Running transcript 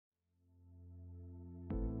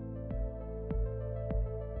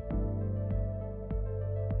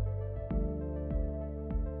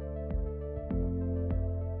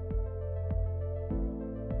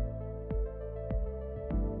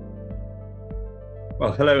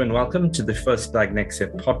Well, hello and welcome to the first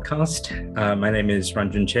Diagnexia podcast. My name is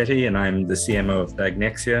Ranjan Chetty and I'm the CMO of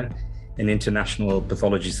Diagnexia, an international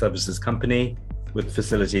pathology services company with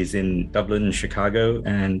facilities in Dublin, Chicago,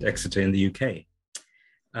 and Exeter in the UK.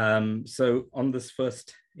 So on this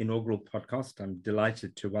first inaugural podcast, I'm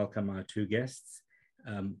delighted to welcome our two guests,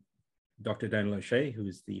 Dr. Donal O'Shea, who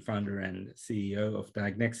is the founder and CEO of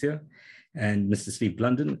Diagnexia, and Mr. Steve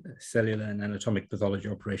Blunden, Cellular and Anatomic Pathology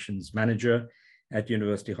Operations Manager at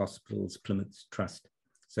University Hospitals Plymouth Trust.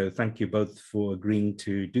 So thank you both for agreeing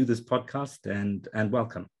to do this podcast and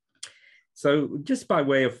welcome. So just by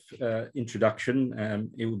way of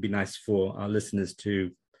introduction, it would be nice for our listeners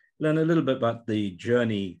to learn a little bit about the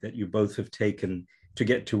journey that you both have taken to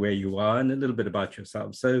get to where you are and a little bit about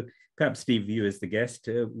yourselves. So perhaps Steve, you as the guest,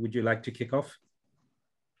 would you like to kick off?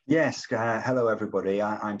 Yes, hello everybody.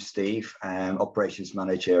 I'm Steve, Operations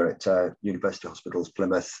Manager at University Hospitals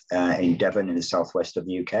Plymouth in Devon in the southwest of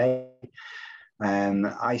the UK.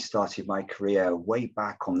 I started my career way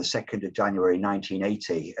back on the 2nd of January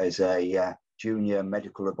 1980 as a junior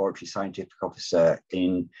medical laboratory scientific officer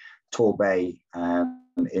in Torbay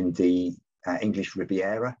in the English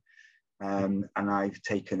Riviera. And I've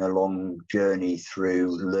taken a long journey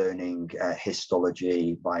through learning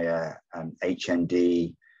histology via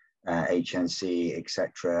HND, HNC,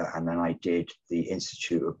 etc. And then I did the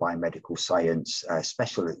Institute of Biomedical Science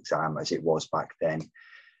special exam, as it was back then.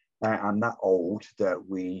 I'm that old that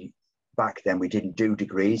back then we didn't do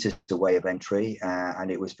degrees as a way of entry,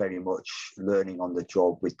 and it was very much learning on the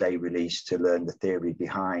job with day release to learn the theory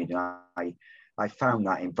behind. And I found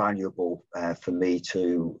that invaluable for me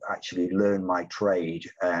to actually learn my trade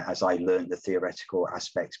as I learned the theoretical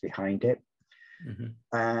aspects behind it. Mm-hmm.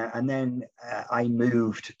 And then I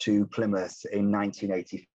moved to Plymouth in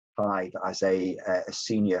 1985 as a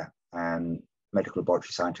senior medical laboratory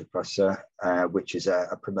scientific professor, which is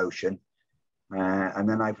a promotion. And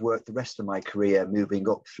then I've worked the rest of my career moving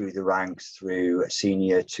up through the ranks, through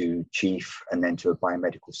senior to chief and then to a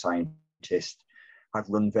biomedical scientist. I've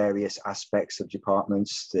run various aspects of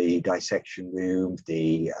departments, the dissection room,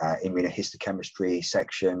 the immunohistochemistry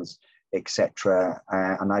sections, etc.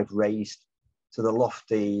 And I've raised to the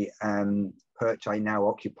lofty perch I now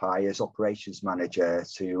occupy as operations manager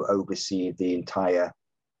to oversee the entire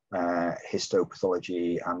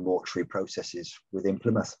histopathology and mortuary processes within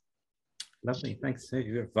Plymouth. Lovely, thanks.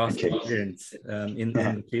 You have vast experience in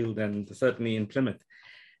the field and certainly in Plymouth.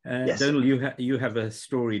 Yes. Donal, you have a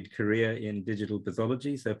storied career in digital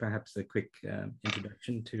pathology, so perhaps a quick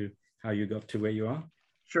introduction to how you got to where you are.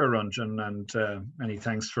 Sure, Ranjan, and many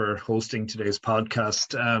thanks for hosting today's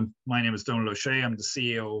podcast. My name is Donal O'Shea. I'm the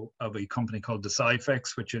CEO of a company called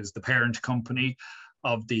Deciphex, which is the parent company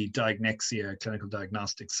of the Diagnexia clinical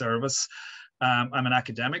diagnostic service. I'm an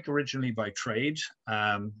academic originally by trade,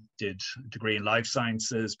 did a degree in life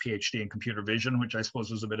sciences, PhD in computer vision, which I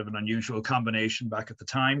suppose was a bit of an unusual combination back at the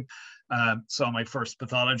time. Saw my first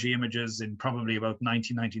pathology images in probably about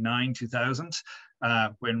 1999, 2000,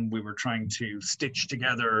 when we were trying to stitch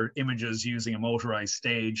together images using a motorized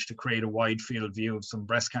stage to create a wide field view of some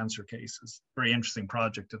breast cancer cases. Very interesting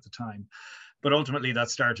project at the time. But ultimately,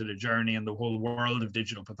 that started a journey in the whole world of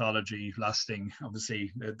digital pathology, lasting,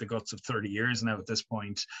 obviously, the guts of 30 years now at this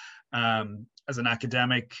point. As an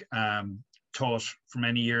academic, taught for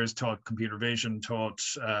many years, taught computer vision, taught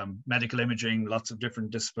medical imaging, lots of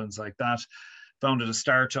different disciplines like that. Founded a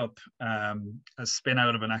startup, a spin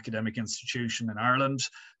out of an academic institution in Ireland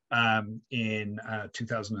in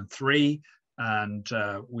 2003. And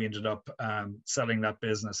we ended up selling that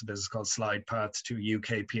business, a business called SlidePath, to a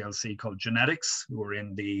UK PLC called Genetix, who were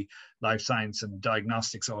in the life science and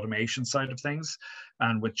diagnostics automation side of things.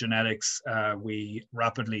 And with Genetix, we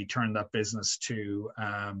rapidly turned that business to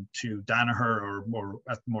Danaher, or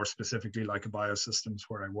more specifically, Leica Biosystems,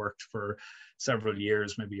 where I worked for several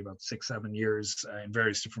years, maybe about 6-7 years, in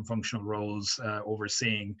various different functional roles,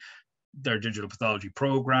 overseeing their digital pathology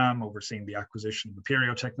program, overseeing the acquisition of the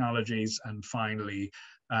Perio technologies, and finally,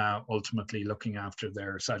 ultimately looking after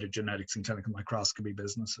their cytogenetics and clinical microscopy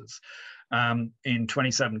businesses. In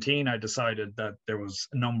 2017, I decided that there was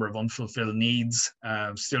a number of unfulfilled needs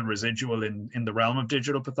still residual in the realm of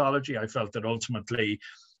digital pathology. I felt that ultimately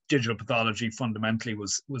digital pathology fundamentally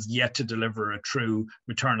was yet to deliver a true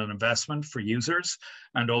return on investment for users.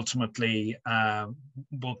 And ultimately,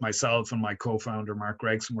 both myself and my co-founder, Mark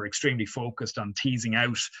Gregson, were extremely focused on teasing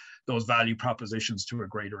out those value propositions to a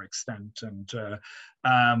greater extent. And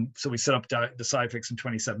so we set up Deciphex in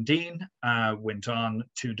 2017, went on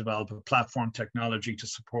to develop a platform technology to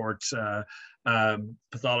support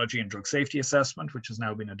pathology and drug safety assessment, which has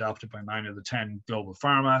now been adopted by 9 of the 10 global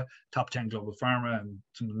pharma, top 10 global pharma, and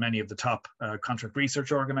many of the top contract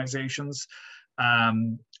research organizations.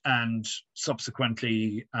 And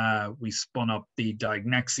subsequently, we spun up the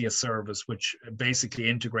Diagnexia service, which basically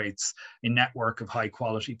integrates a network of high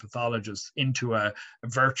quality pathologists into a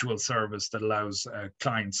virtual service that allows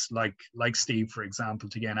clients like Steve, for example,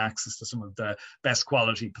 to gain access to some of the best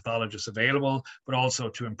quality pathologists available, but also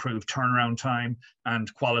to improve turnaround time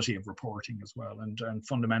and quality of reporting as well. And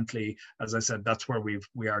fundamentally, as I said, that's where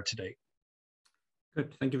we are today.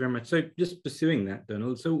 Good, thank you very much. So just pursuing that,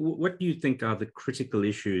 Donal, so what do you think are the critical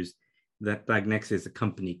issues that Diagnexia as a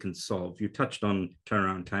company can solve? You touched on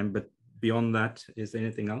turnaround time, but beyond that, is there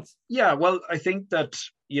anything else? Yeah, well, I think that,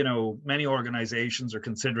 you know, many organizations are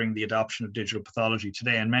considering the adoption of digital pathology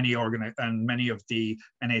today, and many of the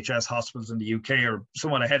NHS hospitals in the UK are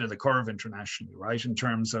somewhat ahead of the curve internationally, right, in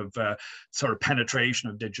terms of sort of penetration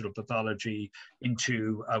of digital pathology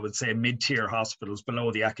into, I would say, mid-tier hospitals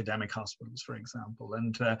below the academic hospitals, for example.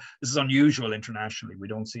 And this is unusual internationally. We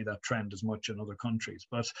don't see that trend as much in other countries,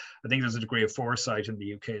 but I think there's a degree of foresight in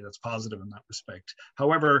the UK that's positive in that respect.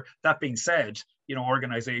 However, that being said, you know,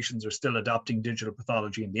 organizations are still adopting digital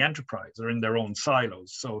pathology in the enterprise or in their own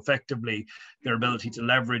silos. So effectively, their ability to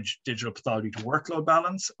leverage digital pathology to workload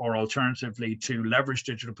balance, or alternatively to leverage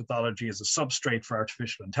digital pathology as a substrate for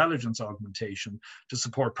artificial intelligence augmentation to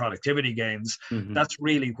support productivity gains. Mm-hmm. That's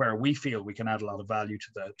really where we feel we can add a lot of value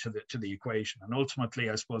to the equation. And ultimately,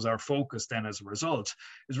 I suppose our focus then as a result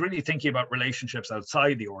is really thinking about relationships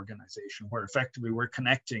outside the organization, where effectively we're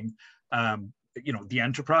connecting you know, the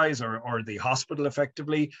enterprise or the hospital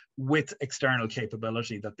effectively with external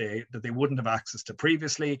capability that they wouldn't have access to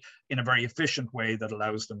previously, in a very efficient way that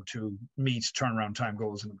allows them to meet turnaround time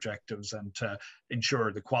goals and objectives and to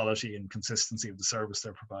ensure the quality and consistency of the service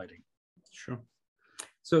they're providing. Sure.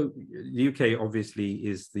 So the UK obviously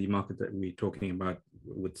is the market that we're talking about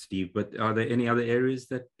with Steve, but are there any other areas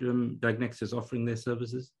that Diagnexia is offering their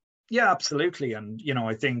services? Yeah, absolutely. And, you know,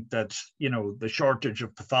 I think that, you know, the shortage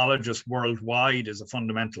of pathologists worldwide is a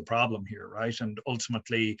fundamental problem here, right? And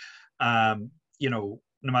ultimately, you know,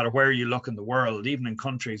 no matter where you look in the world, even in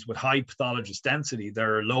countries with high pathologist density,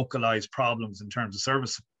 there are localized problems in terms of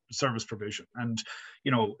service provision. And,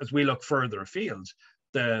 you know, as we look further afield,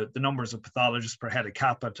 the numbers of pathologists per head of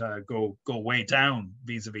capita go way down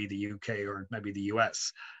vis-a-vis the UK or maybe the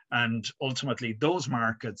US. And ultimately, those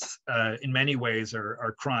markets, in many ways,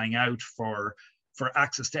 are crying out for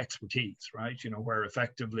access to expertise, right? You know, where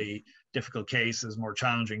effectively difficult cases, more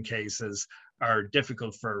challenging cases, are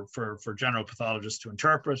difficult for general pathologists to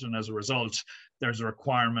interpret, and as a result, there's a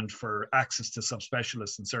requirement for access to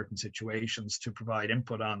subspecialists in certain situations to provide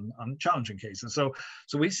input on challenging cases. So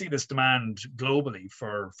we see this demand globally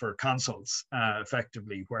for consults,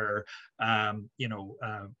 effectively, where you know,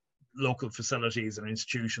 local facilities and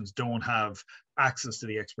institutions don't have access to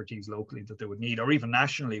the expertise locally that they would need, or even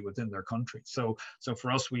nationally within their country. So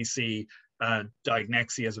for us, we see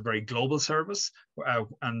Diagnexia as a very global service,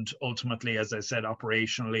 and ultimately, as I said,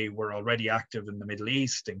 operationally, we're already active in the Middle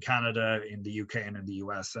East, in Canada, in the UK, and in the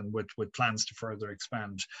US, and with plans to further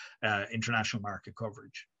expand international market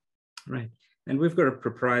coverage. Right. And we've got a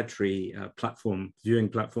proprietary viewing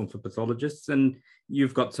platform for pathologists, and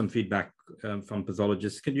you've got some feedback from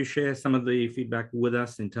pathologists. Can you share some of the feedback with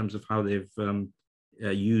us in terms of how they've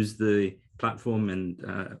used the platform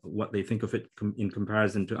and what they think of it in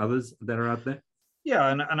comparison to others that are out there?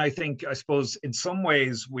 Yeah, and I suppose in some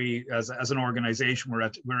ways we, as an organization, we're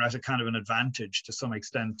at a kind of an advantage to some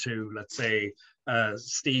extent to, let's say,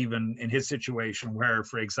 Steve in his situation, where,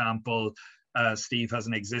 for example, Steve has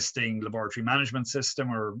an existing laboratory management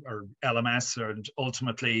system or LMS, and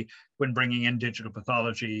ultimately, when bringing in digital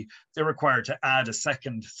pathology, they're required to add a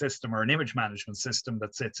second system or an image management system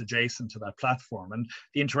that sits adjacent to that platform. And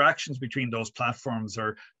the interactions between those platforms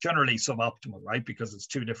are generally suboptimal, right? Because it's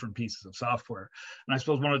two different pieces of software. And I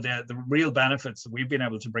suppose one of the real benefits that we've been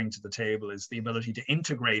able to bring to the table is the ability to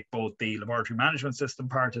integrate both the laboratory management system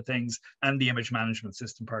part of things and the image management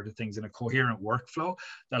system part of things in a coherent workflow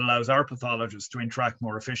that allows our pathologists to interact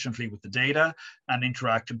more efficiently with the data and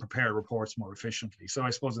interact and prepare reports more efficiently. So I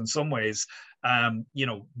suppose in some ways, you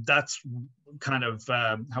know, that's kind of,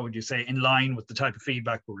 how would you say, in line with the type of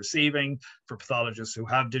feedback we're receiving for pathologists who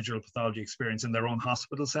have digital pathology experience in their own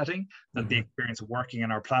hospital setting, that the experience of working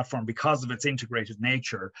in our platform, because of its integrated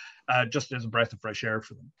nature, just is a breath of fresh air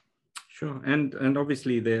for them. Sure. And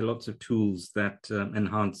obviously there are lots of tools that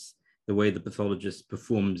enhance the way the pathologist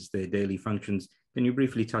performs their daily functions. Can you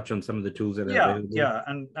briefly touch on some of the tools that are available? Yeah,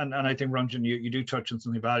 and I think, Ranjan, you do touch on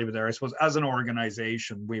something valuable there. I suppose as an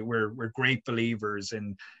organization, we're great believers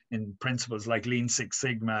in principles like Lean Six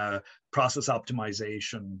Sigma, process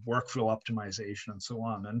optimization, workflow optimization, and so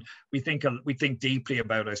on. And we think deeply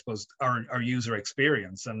about, I suppose, our user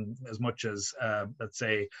experience, and as much as let's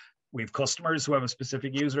say, we have customers who have a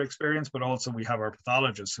specific user experience, but also we have our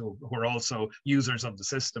pathologists who are also users of the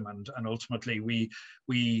system, and ultimately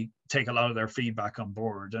we take a lot of their feedback on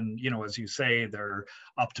board. And as you say, there are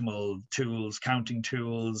optimal tools, counting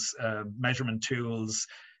tools, measurement tools.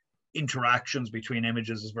 Interactions between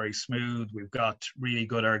images is very smooth. We've got really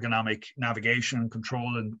good ergonomic navigation and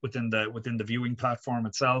control within the viewing platform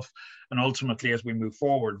itself. And ultimately, as we move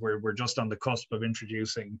forward, we're just on the cusp of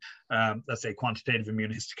introducing, let's say, quantitative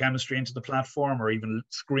immunohistochemistry into the platform, or even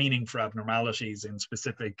screening for abnormalities in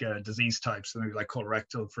specific disease types, like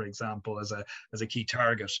colorectal, for example, as a key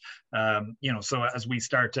target. So as we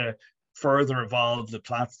start to further evolve the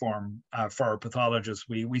platform for our pathologists,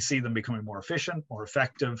 we see them becoming more efficient, more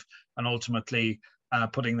effective, and ultimately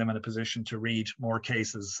putting them in a position to read more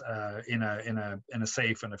cases in a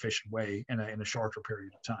safe and efficient way in a shorter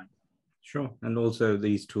period of time. Sure. And also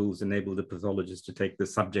these tools enable the pathologist to take the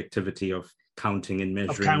subjectivity of counting and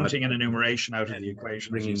measuring. Of counting and enumeration out of the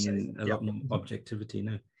equation. Bringing in a lot more objectivity.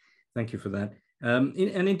 No, thank you for that. And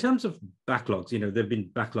in terms of backlogs, there have been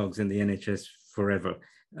backlogs in the NHS forever.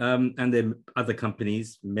 And there are other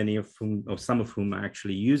companies, many of whom, or some of whom, are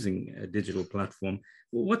actually using a digital platform.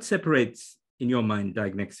 What separates, in your mind,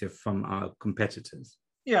 Diagnexia from our competitors?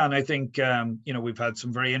 Yeah, and I think we've had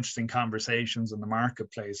some very interesting conversations in the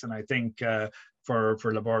marketplace, and I think for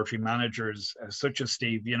laboratory managers such as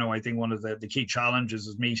Steve, I think one of the key challenges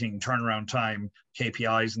is meeting turnaround time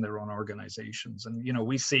KPIs in their own organizations, and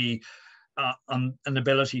we see an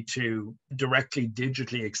ability to directly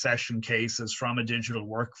digitally accession cases from a digital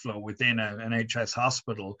workflow within an NHS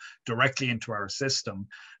hospital directly into our system,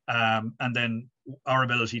 and then our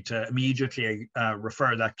ability to immediately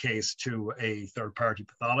refer that case to a third-party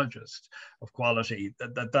pathologist of quality,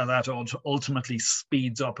 that ultimately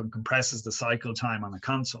speeds up and compresses the cycle time on a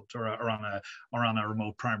consult or on a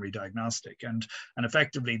remote primary diagnostic. And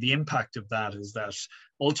effectively, the impact of that is that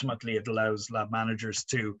ultimately it allows lab managers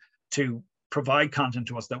to provide content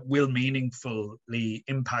to us that will meaningfully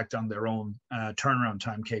impact on their own turnaround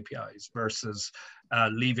time KPIs versus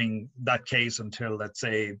leaving that case until, let's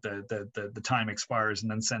say, the time expires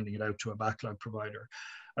and then sending it out to a backlog provider.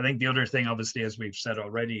 I think the other thing, obviously, as we've said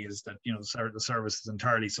already, is that the service is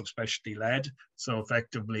entirely subspecialty led. So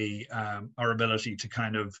effectively, our ability to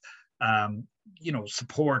kind of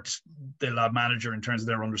support the lab manager in terms of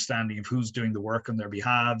their understanding of who's doing the work on their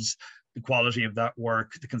behalves, the quality of that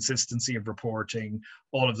work, the consistency of reporting,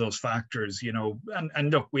 all of those factors,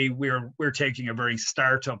 and look, we're taking a very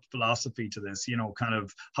startup philosophy to this, kind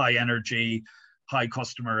of high energy, high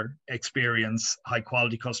customer experience, high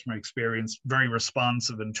quality customer experience, very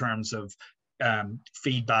responsive in terms of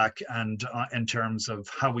feedback and in terms of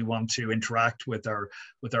how we want to interact with our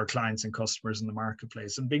clients and customers in the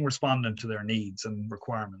marketplace, and being respondent to their needs and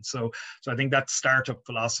requirements. So I think that startup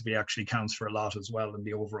philosophy actually counts for a lot as well in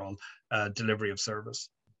the overall delivery of service.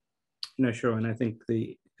 No, sure. And I think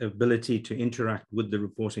the ability to interact with the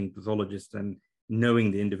reporting pathologist and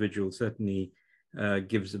knowing the individual certainly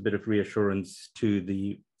gives a bit of reassurance to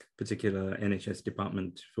the particular NHS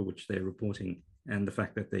department for which they're reporting, and the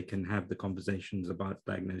fact that they can have the conversations about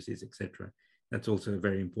diagnoses, etc. That's also a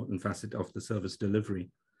very important facet of the service delivery.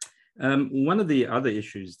 One of the other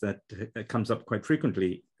issues that comes up quite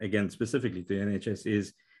frequently, again, specifically to the NHS,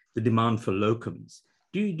 is the demand for locums.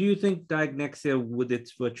 Do you think Diagnexia, with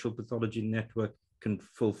its virtual pathology network, can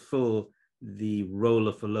fulfill the role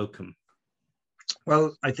of a locum?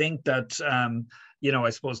 Well, I think that, I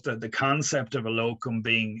suppose the concept of a locum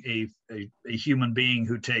being a human being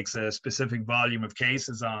who takes a specific volume of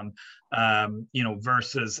cases on,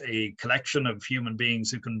 versus a collection of human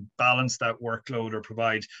beings who can balance that workload or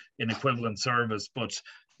provide an equivalent service, but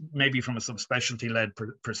maybe from a subspecialty-led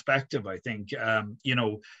perspective, I think,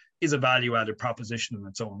 is a value-added proposition in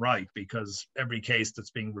its own right, because every case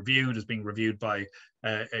that's being reviewed is being reviewed by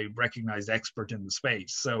a recognized expert in the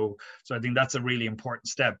space. So I think that's a really important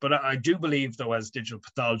step. But I do believe, though, as digital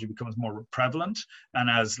pathology becomes more prevalent, and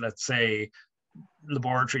as, let's say,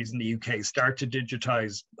 laboratories in the UK start to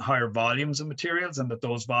digitize higher volumes of materials, and that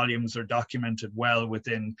those volumes are documented well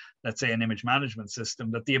within, let's say, an image management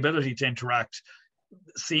system, that the ability to interact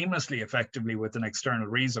seamlessly, effectively with an external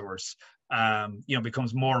resource,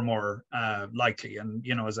 becomes more and more likely. And,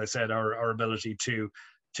 as I said, our ability to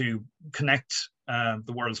connect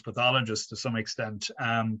the world's pathologists to some extent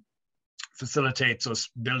facilitates us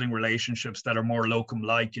building relationships that are more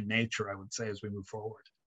locum-like in nature, I would say, as we move forward.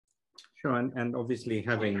 Sure, and obviously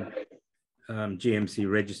having GMC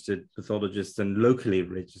registered pathologists and locally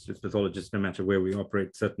registered pathologists, no matter where we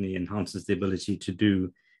operate, certainly enhances the ability to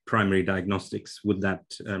do primary diagnostics with that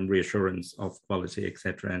reassurance of quality, et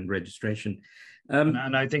cetera, and registration.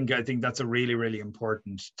 And I think that's a really, really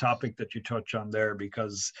important topic that you touch on there,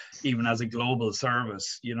 because even as a global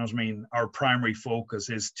service, our primary focus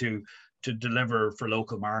is to deliver for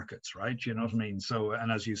local markets, right? So,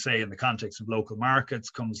 and as you say, in the context of local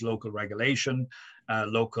markets comes local regulation,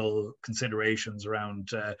 local considerations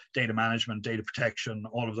around data management, data protection,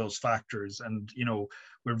 all of those factors. And,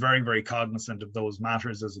 we're very, very cognizant of those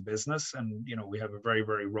matters as a business. And, we have a very,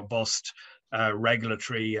 very robust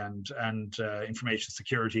regulatory and information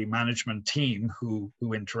security management team who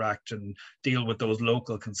interact and deal with those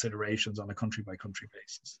local considerations on a country by country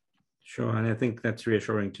basis. Sure, and I think that's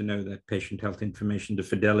reassuring to know that patient health information, the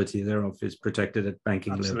fidelity thereof is protected at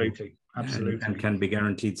banking level. Absolutely. And can be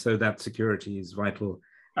guaranteed. So that security is vital.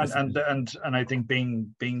 And I think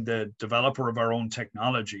being the developer of our own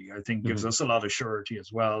technology, I think gives us a lot of surety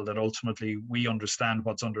as well, that ultimately we understand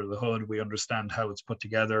what's under the hood, we understand how it's put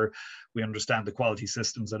together, we understand the quality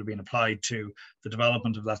systems that are being applied to the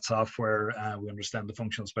development of that software, we understand the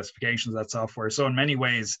functional specifications of that software. So in many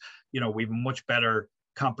ways, we have a much better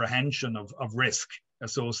comprehension of risk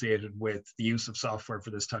associated with the use of software for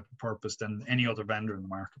this type of purpose than any other vendor in the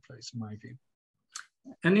marketplace, in my view.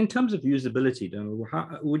 And in terms of usability, Donal,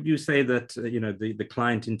 how would you say that the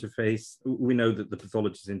client interface? We know that the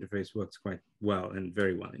pathologist interface works quite well, and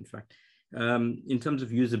very well, in fact. In terms of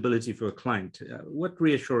usability for a client, what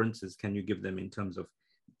reassurances can you give them in terms of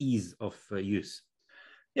ease of use?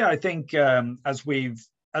 Yeah, I think as we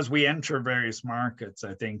enter various markets,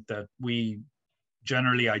 I think that we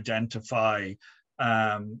generally identify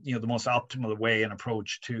the most optimal way and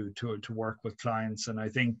approach to work with clients. And I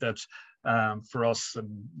think that for us,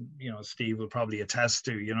 and Steve will probably attest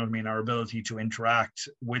to, our ability to interact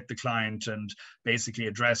with the client and basically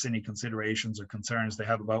address any considerations or concerns they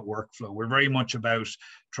have about workflow. We're very much about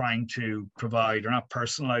trying to provide, or not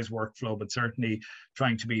personalized workflow, but certainly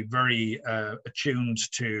trying to be very attuned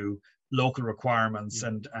to local requirements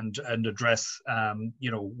and address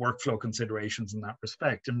workflow considerations in that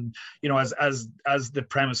respect. And as the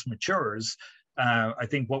premise matures, I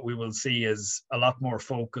think what we will see is a lot more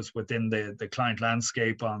focus within the client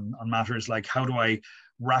landscape on matters like, how do I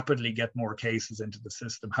rapidly get more cases into the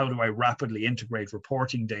system? How do I rapidly integrate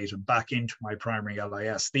reporting data back into my primary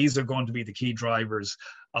LIS? These are going to be the key drivers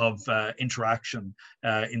of interaction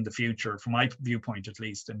in the future, from my viewpoint at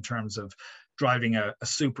least, in terms of driving a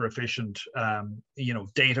super efficient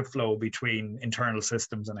data flow between internal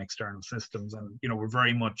systems and external systems. And we're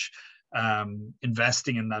very much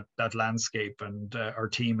investing in that landscape, and our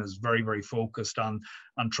team is very, very focused on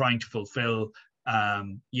trying to fulfill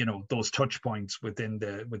those touch points within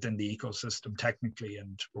the ecosystem technically,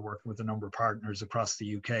 and we're working with a number of partners across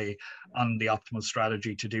the UK on the optimal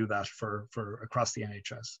strategy to do that for across the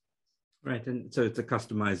NHS. Right, and so it's a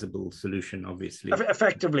customizable solution, obviously.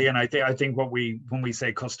 Effectively, and I think when we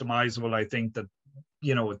say customizable, I think that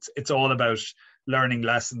it's all about learning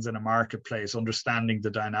lessons in a marketplace, understanding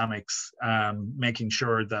the dynamics, making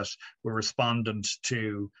sure that we're respondent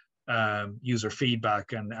to user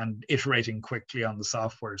feedback and iterating quickly on the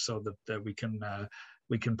software, so that we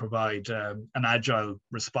can provide an agile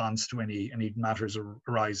response to any matters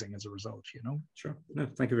arising as a result. Sure. No,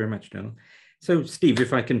 thank you very much, Donal. So, Steve,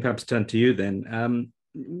 if I can perhaps turn to you then,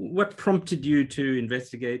 what prompted you to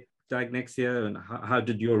investigate Diagnexia, and how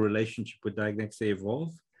did your relationship with Diagnexia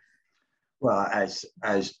evolve? Well,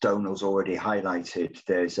 as Donal's already highlighted,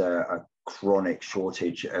 there's a chronic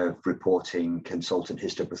shortage of reporting consultant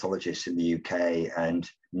histopathologists in the UK, and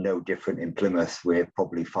no different in Plymouth. We're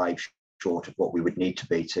probably 5 short of what we would need to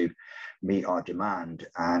be to meet our demand.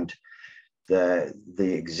 And the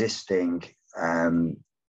existing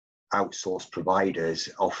outsourced providers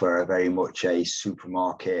offer a very much a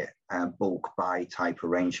supermarket bulk buy type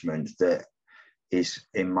arrangement that is,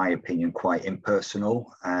 in my opinion, quite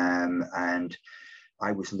impersonal. And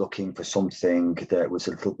I was looking for something that was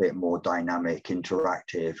a little bit more dynamic,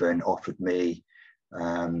 interactive, and offered me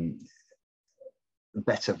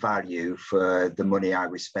better value for the money I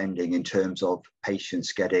was spending in terms of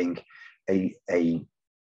patients getting a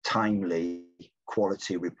timely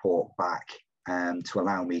quality report back to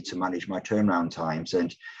allow me to manage my turnaround times.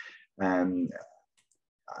 And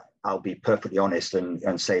I'll be perfectly honest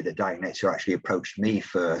and say that Diagnostics actually approached me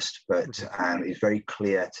first, but it's very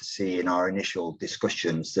clear to see in our initial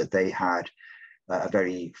discussions that they had a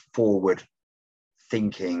very forward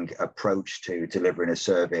thinking approach to delivering a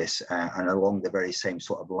service, and along the very same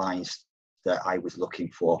sort of lines that I was looking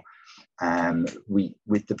for.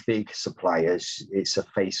 With the big suppliers, it's a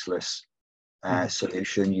faceless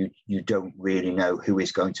solution. You don't really know who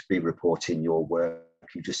is going to be reporting your work.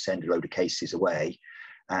 You just send a load of cases away,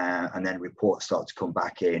 and then reports start to come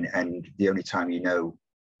back in, and the only time you know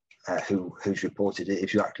who's reported it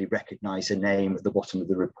if you actually recognize a name at the bottom of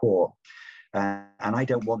the report. And I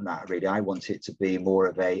don't want that, really. I want it to be more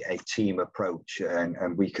of a team approach,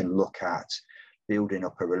 and we can look at building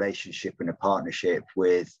up a relationship and a partnership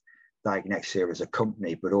with Diagnostics as a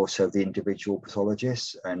company, but also the individual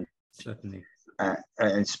pathologists. And certainly,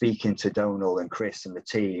 and speaking to Donal and Chris and the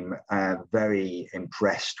team, very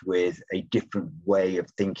impressed with a different way of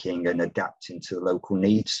thinking and adapting to the local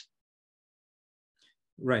needs.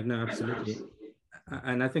 Right, no, absolutely.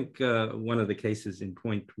 And I think one of the cases in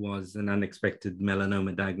point was an unexpected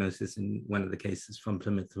melanoma diagnosis in one of the cases from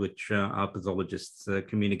Plymouth, which our pathologists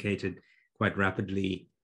communicated quite rapidly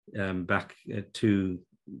back to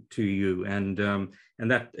you, and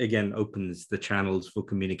that again opens the channels for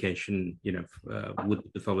communication. You know, with the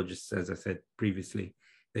pathologists, as I said previously,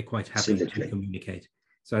 they're quite happy to communicate.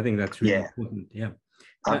 So I think that's really important. Yeah.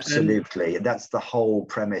 Absolutely. And that's the whole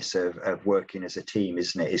premise of working as a team,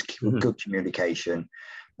 isn't it? Is good communication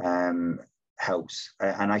helps.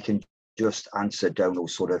 And I can just answer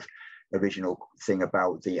Donal's sort of original thing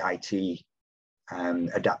about the IT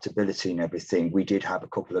adaptability and everything. We did have a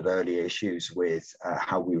couple of early issues with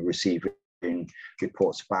how we were receiving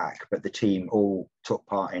reports back, but the team all took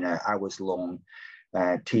part in an hours-long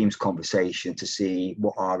Teams conversation to see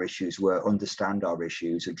what our issues were, understand our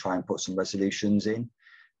issues, and try and put some resolutions in.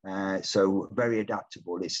 So very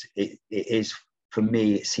adaptable. It is, for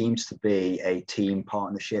me, it seems to be a team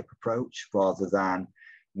partnership approach rather than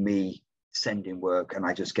me sending work and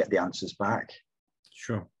I just get the answers back.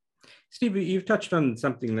 Sure. Steve, you've touched on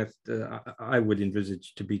something that I would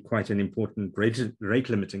envisage to be quite an important rate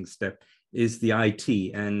limiting step, is the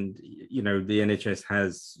IT. And, you know, the NHS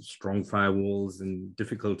has strong firewalls and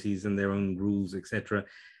difficulties in their own rules, etc.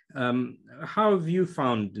 How have you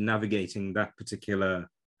found navigating that particular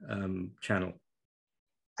channel?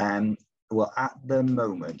 Well, at the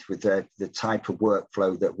moment, with the type of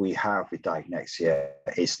workflow that we have with Diagnostics,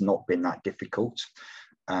 it's not been that difficult.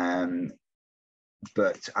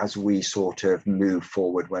 But as we sort of move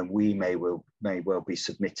forward, when we may well be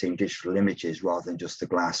submitting digital images rather than just the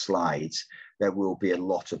glass slides, there will be a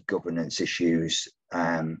lot of governance issues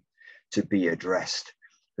to be addressed.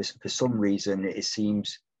 For some reason, it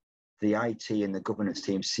seems the IT and the governance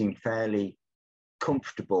teams seem fairly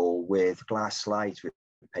comfortable with glass slides with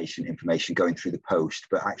patient information going through the post,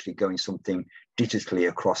 but actually going something digitally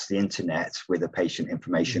across the internet with the patient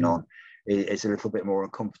information on is a little bit more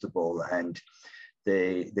uncomfortable. And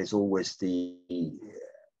there's always at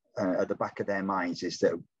the back of their minds is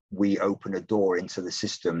that we open a door into the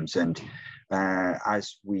systems, and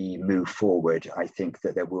as we move forward, I think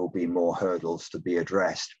that there will be more hurdles to be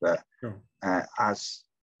addressed. But as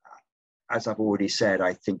I've already said,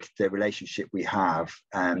 I think the relationship we have,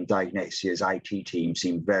 Diagnostics' IT team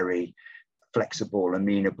seem very flexible,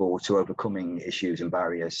 amenable to overcoming issues and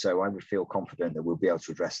barriers. So I would feel confident that we'll be able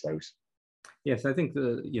to address those. Yes, I think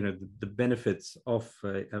the benefits of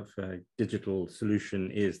a digital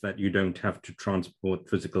solution is that you don't have to transport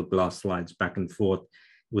physical glass slides back and forth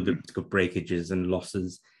with the risk of breakages and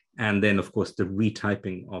losses, and then of course the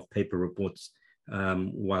retyping of paper reports.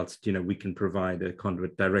 Whilst we can provide a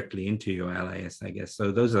conduit directly into your LIS, I guess.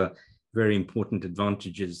 So those are very important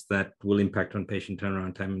advantages that will impact on patient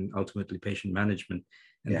turnaround time and ultimately patient management.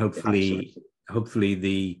 And hopefully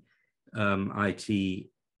the IT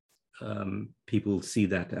people see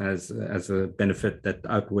that as a benefit that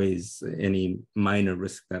outweighs any minor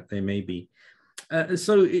risk that there may be.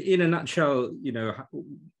 So in a nutshell,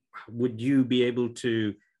 would you be able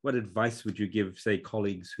to, what advice would you give, say,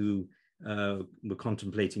 colleagues who were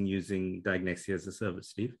contemplating using Diagnostics as a service,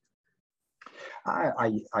 Steve?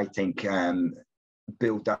 I think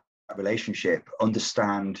build that relationship,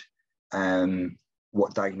 understand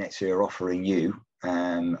what Diagnostics are offering you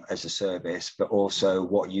as a service, but also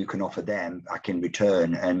what you can offer them back in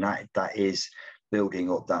return. And that is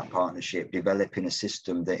building up that partnership, developing a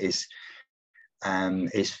system that is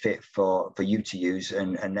fit for you to use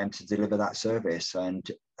and them to deliver that service, and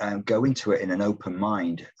go into it in an open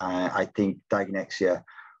mind. I think Diagnostics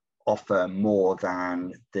offer more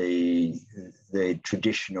than the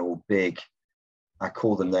traditional big I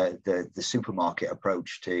call them the supermarket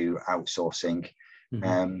approach to outsourcing.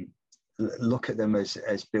 Mm-hmm. Look at them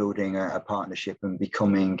as building a partnership and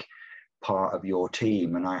becoming part of your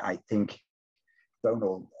team. And I think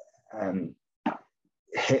Donal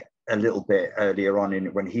hit a little bit earlier on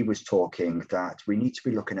when he was talking that we need to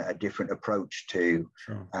be looking at a different approach to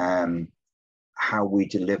how we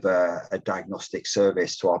deliver a diagnostic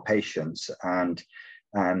service to our patients. And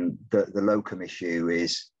the locum issue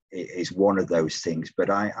is one of those things.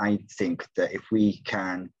 But I think that if we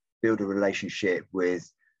can build a relationship with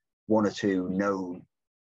one or two known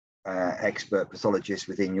expert pathologists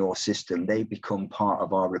within your system, they become part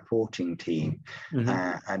of our reporting team.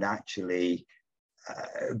 Mm-hmm. And actually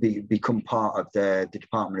become part of the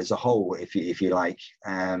department as a whole, if you like.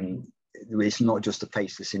 It's not just a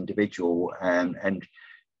faceless individual, and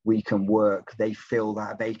we can work. They fill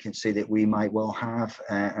that vacancy that we might well have,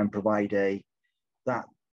 and provide that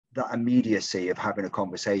immediacy of having a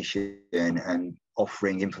conversation and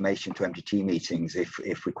offering information to MDT meetings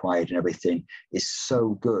if required, and everything is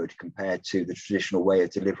so good compared to the traditional way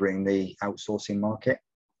of delivering the outsourcing market.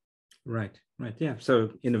 Right. Yeah.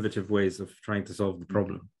 So innovative ways of trying to solve the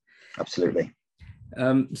problem. Absolutely.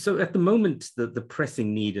 So at the moment, the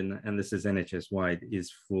pressing need, and this is NHS wide,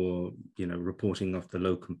 is for reporting of the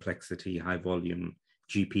low complexity, high volume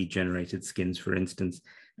GP generated skins, for instance.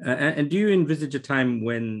 And do you envisage a time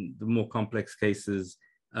when the more complex cases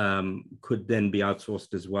could then be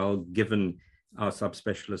outsourced as well, given our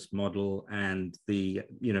subspecialist model and the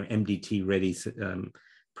MDT ready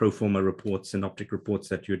pro forma reports, synoptic reports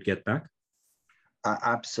that you'd get back?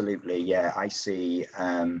 Absolutely, yeah. I see.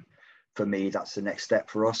 For me, that's the next step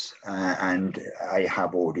for us, and I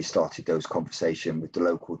have already started those conversations with the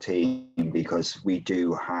local team, because we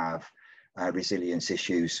do have resilience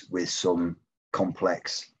issues with some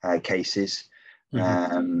complex cases,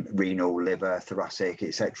 mm-hmm. Renal, liver, thoracic,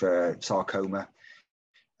 etc., sarcoma.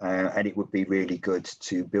 And it would be really good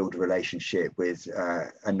to build a relationship with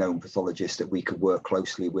a known pathologist that we could work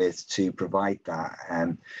closely with to provide that.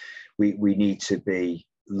 We need to be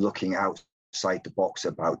looking outside the box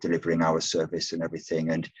about delivering our service and everything.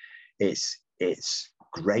 And it's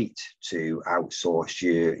great to outsource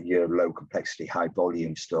your low complexity, high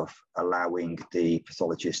volume stuff, allowing the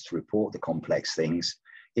pathologist to report the complex things.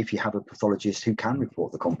 If you have a pathologist who can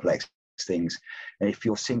report the complex things, and if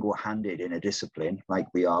you're single-handed in a discipline like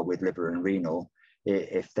we are with liver and renal,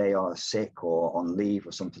 if they are sick or on leave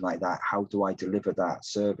or something like that, how do I deliver that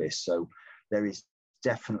service? So there is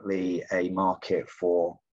definitely a market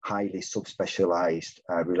for highly subspecialized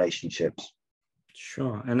relationships.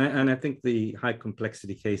 Sure, and I think the high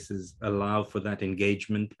complexity cases allow for that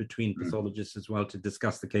engagement between pathologists as well to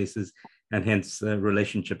discuss the cases, and hence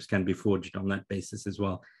relationships can be forged on that basis as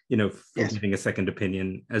well. Yes. Giving a second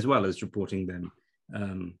opinion as well as reporting them,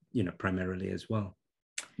 primarily as well.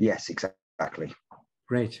 Yes, exactly.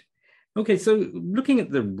 Great. Okay, so looking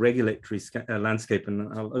at the regulatory landscape,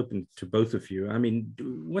 and I'll open to both of you. I mean,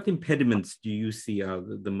 what impediments do you see are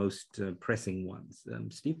the most pressing ones?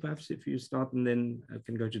 Steve, perhaps if you start, and then I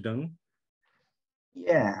can go to Donal.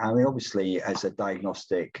 Yeah, I mean, obviously, as a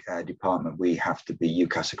diagnostic department, we have to be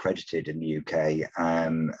UCAS accredited in the UK,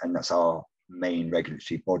 and that's our main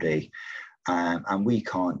regulatory body. And we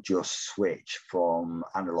can't just switch from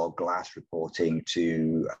analog glass reporting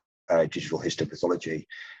to digital histopathology.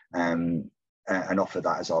 And offer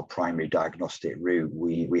that as our primary diagnostic route.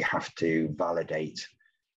 We have to validate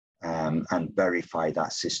and verify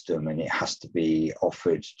that system, and it has to be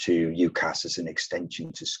offered to UCAS as an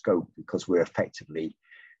extension to scope, because we're effectively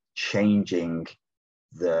changing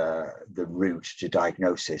the route to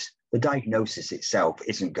diagnosis. The diagnosis itself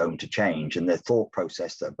isn't going to change, and the thought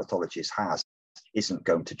process that a pathologist has isn't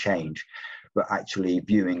going to change, but actually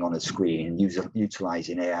viewing on a screen,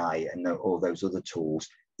 utilizing AI and all those other tools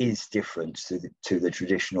is different to the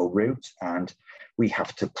traditional route, and we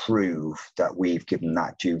have to prove that we've given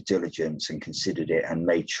that due diligence and considered it and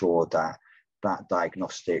made sure that that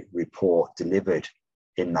diagnostic report delivered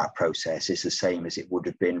in that process is the same as it would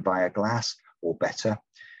have been via glass or better.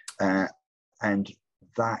 And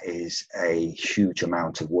that is a huge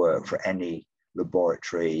amount of work for any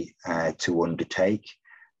laboratory to undertake,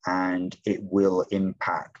 and it will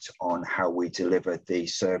impact on how we deliver the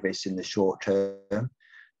service in the short term.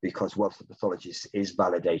 Because whilst the pathologist is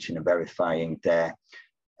validating and verifying their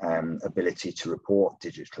ability to report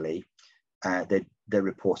digitally, they're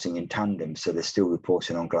reporting in tandem. So they're still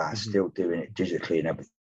reporting on glass, still doing it digitally and everything.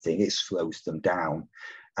 It slows them down.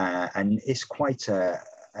 And it's quite a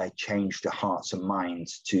change to hearts and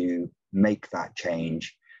minds to make that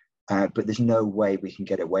change but there's no way we can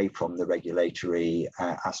get away from the regulatory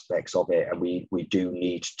aspects of it, and we do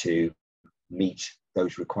need to meet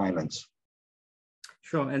those requirements.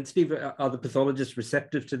 Sure. And Steve, are the pathologists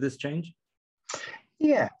receptive to this change?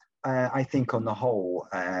 Yeah, I think on the whole,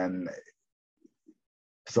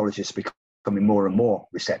 pathologists becoming more and more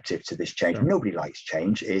receptive to this change. Sure. Nobody likes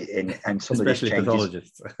change, and some especially of these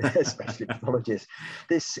changes, pathologists. especially pathologists.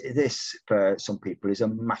 This for some people is a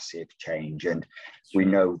massive change, and we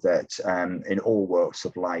know that in all walks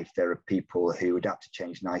of life there are people who adapt to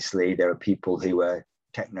change nicely. There are people who are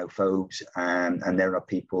technophobes, and there are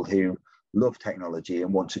people who love technology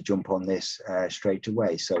and want to jump on this straight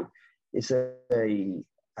away. So it's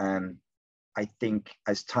I think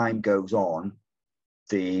as time goes on,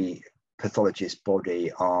 the pathologist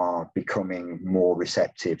body are becoming more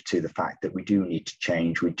receptive to the fact that we do need to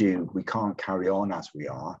change. We can't carry on as we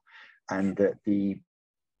are, and that the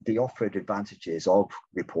offered advantages of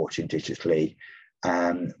reporting digitally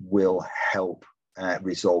will help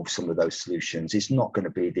resolve some of those solutions. It's not going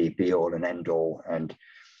to be the be all and end all and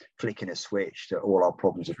flicking a switch that all our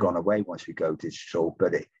problems have gone away once we go digital,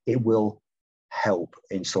 but it will help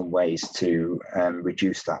in some ways to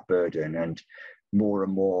reduce that burden. And more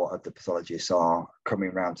and more of the pathologists are coming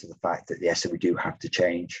around to the fact that yes, we do have to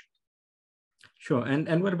change. Sure.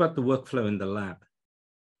 And what about the workflow in the lab?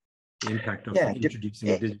 The impact of introducing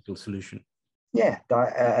a digital solution? Yeah,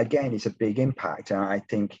 again, it's a big impact. I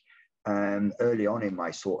think early on in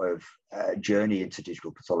my sort of journey into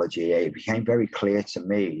digital pathology, it became very clear to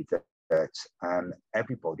me that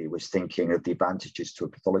everybody was thinking of the advantages to a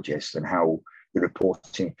pathologist and how the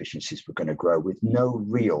reporting efficiencies were going to grow, with no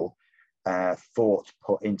real thought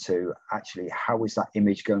put into actually how is that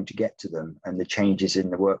image going to get to them and the changes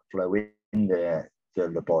in the workflow in the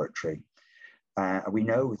laboratory. We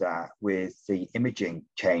know that with the imaging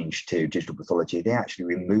change to digital pathology, they actually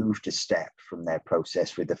removed a step from their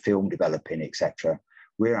process with the film developing, etc.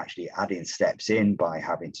 We're actually adding steps in by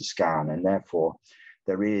having to scan, and therefore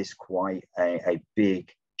there is quite a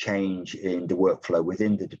big change in the workflow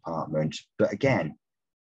within the department. But again,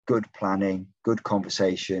 good planning, good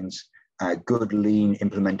conversations, good lean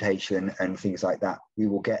implementation and things like that, we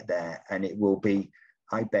will get there, and it will be,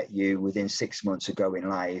 I bet you, within 6 months of going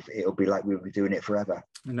live, it'll be like we were doing it forever.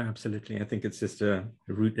 No, absolutely. I think it's just a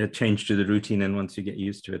change to the routine, and once you get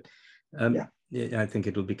used to it, I think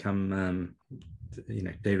it'll become,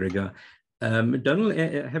 de rigueur. Donal,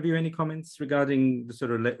 have you any comments regarding the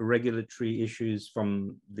sort of regulatory issues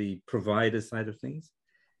from the provider side of things?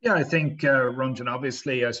 Yeah, I think, Ranjan,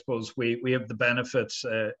 obviously, I suppose we have the benefit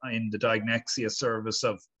in the Diagnexia service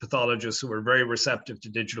of pathologists who are very receptive to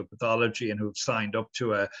digital pathology and who've signed up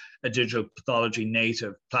to a digital pathology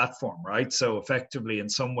native platform, right? So effectively, in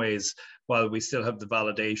some ways, while we still have the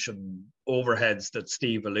validation overheads that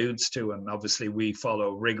Steve alludes to, and obviously we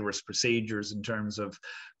follow rigorous procedures in terms of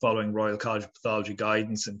following Royal College of Pathology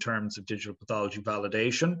guidance in terms of digital pathology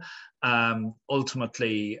validation.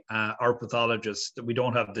 Ultimately, our pathologists, we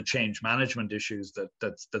don't have the change management issues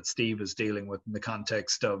that Steve is dealing with in the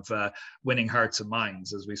context of winning hearts and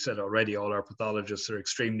minds. As we said already, all our pathologists are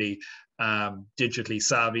extremely digitally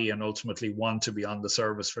savvy and ultimately want to be on the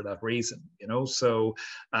service for that reason, so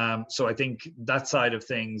I think that side of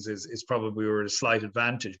things is probably we're at a slight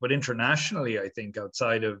advantage. But internationally, I think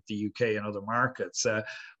outside of the UK and other markets,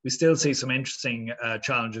 we still see some interesting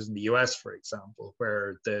challenges in the US, for example,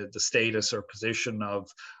 where the status or position of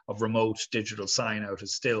remote digital sign out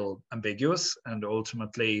is still ambiguous, and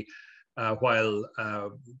ultimately while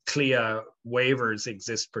CLIA waivers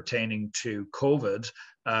exist pertaining to COVID,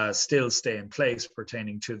 still stay in place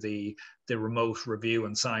pertaining to the remote review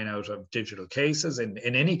and sign out of digital cases in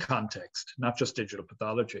any context, not just digital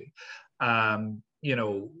pathology.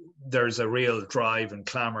 There's a real drive and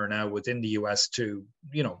clamor now within the US to,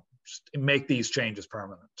 make these changes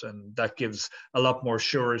permanent. And that gives a lot more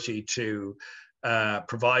surety to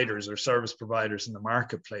providers or service providers in the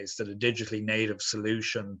marketplace that a digitally native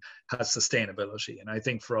solution has sustainability. And I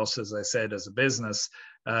think for us, as I said, as a business,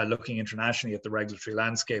 looking internationally at the regulatory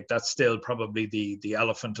landscape, that's still probably the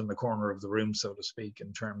elephant in the corner of the room, so to speak,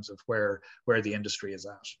 in terms of where the industry is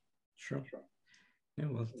at. Sure. Yeah,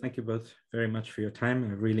 well, thank you both very much for your time.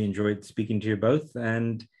 I really enjoyed speaking to you both,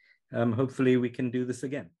 and hopefully we can do this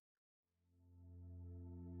again.